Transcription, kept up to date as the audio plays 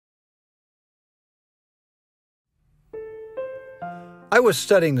I was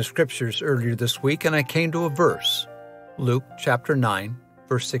studying the scriptures earlier this week and I came to a verse, Luke chapter 9,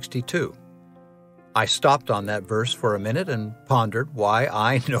 verse 62. I stopped on that verse for a minute and pondered why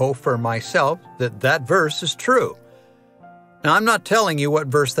I know for myself that that verse is true. Now, I'm not telling you what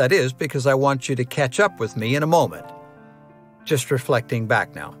verse that is because I want you to catch up with me in a moment. Just reflecting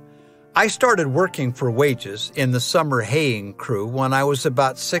back now. I started working for wages in the summer haying crew when I was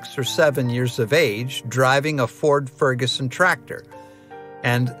about 6 or 7 years of age, driving a Ford Ferguson tractor.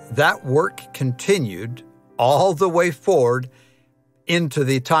 And that work continued all the way forward into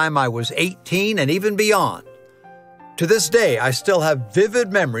the time I was 18 and even beyond. To this day, I still have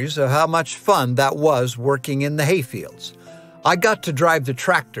vivid memories of how much fun that was working in the hayfields. I got to drive the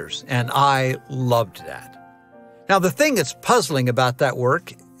tractors, and I loved that. Now, the thing that's puzzling about that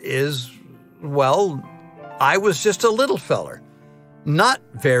work is, well, I was just a little feller, not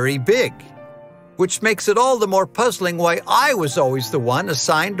very big, which makes it all the more puzzling why I was always the one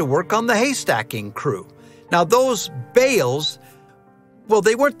assigned to work on the haystacking crew. Now, those bales, well,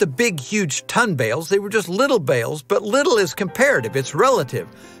 they weren't the big, huge ton bales. They were just little bales, but little is comparative. It's relative.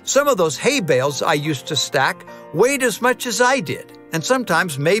 Some of those hay bales I used to stack weighed as much as I did, and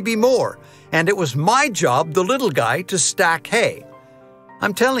sometimes maybe more. And it was my job, the little guy, to stack hay.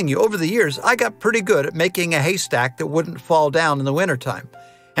 I'm telling you, over the years, I got pretty good at making a haystack that wouldn't fall down in the wintertime.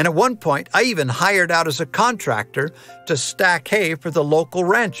 And at one point, I even hired out as a contractor to stack hay for the local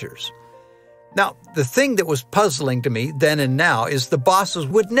ranchers. Now, the thing that was puzzling to me then and now is the bosses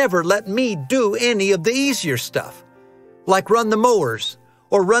would never let me do any of the easier stuff, like run the mowers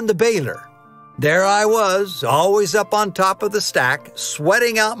or run the baler. There I was, always up on top of the stack,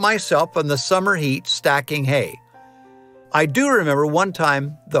 sweating out myself in the summer heat stacking hay. I do remember one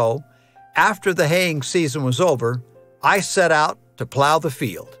time, though, after the haying season was over, I set out to plow the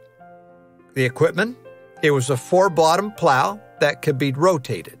field. The equipment? It was a 4-bottom plow that could be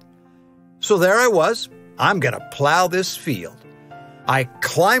rotated. So there I was. I'm going to plow this field. I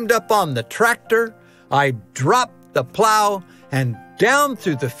climbed up on the tractor, I dropped the plow, and down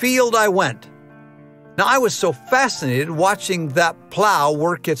through the field I went. Now, I was so fascinated watching that plow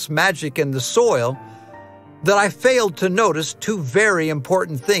work its magic in the soil that I failed to notice 2 very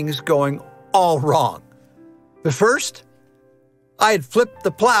important things going all wrong. The first, I had flipped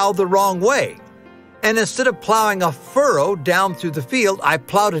the plow the wrong way, and instead of plowing a furrow down through the field, I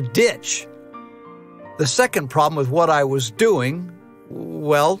plowed a ditch. The second problem with what I was doing,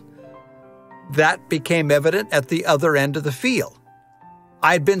 well, that became evident at the other end of the field.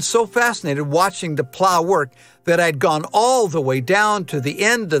 I had been so fascinated watching the plow work that I'd gone all the way down to the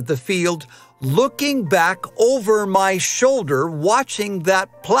end of the field, looking back over my shoulder, watching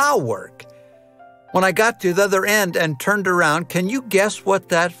that plow work. When I got to the other end and turned around, can you guess what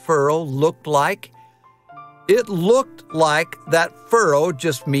that furrow looked like? It looked like that furrow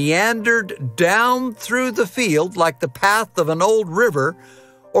just meandered down through the field like the path of an old river,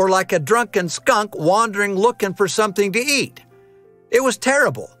 or like a drunken skunk wandering looking for something to eat. It was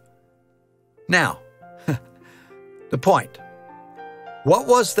terrible. Now, the point. What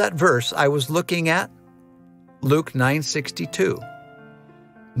was that verse I was looking at? Luke 9:62.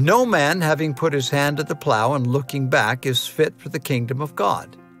 No man having put his hand to the plow and looking back is fit for the kingdom of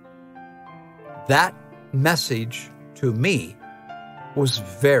God. That message to me was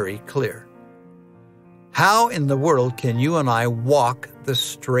very clear. How in the world can you and I walk the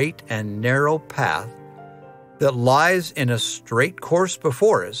straight and narrow path that lies in a straight course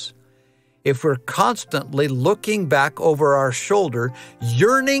before us if we're constantly looking back over our shoulder,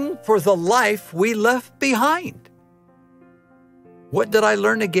 yearning for the life we left behind? What did I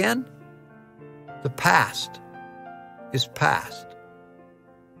learn again? The past is past.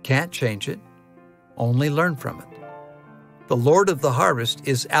 Can't change it, only learn from it. The Lord of the harvest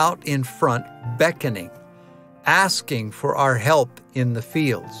is out in front, beckoning, asking for our help in the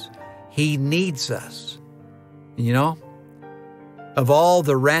fields. He needs us. You know, of all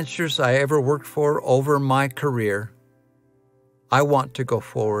the ranchers I ever worked for over my career, I want to go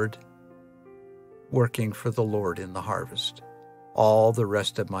forward working for the Lord in the harvest all the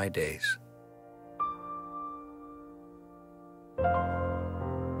rest of my days.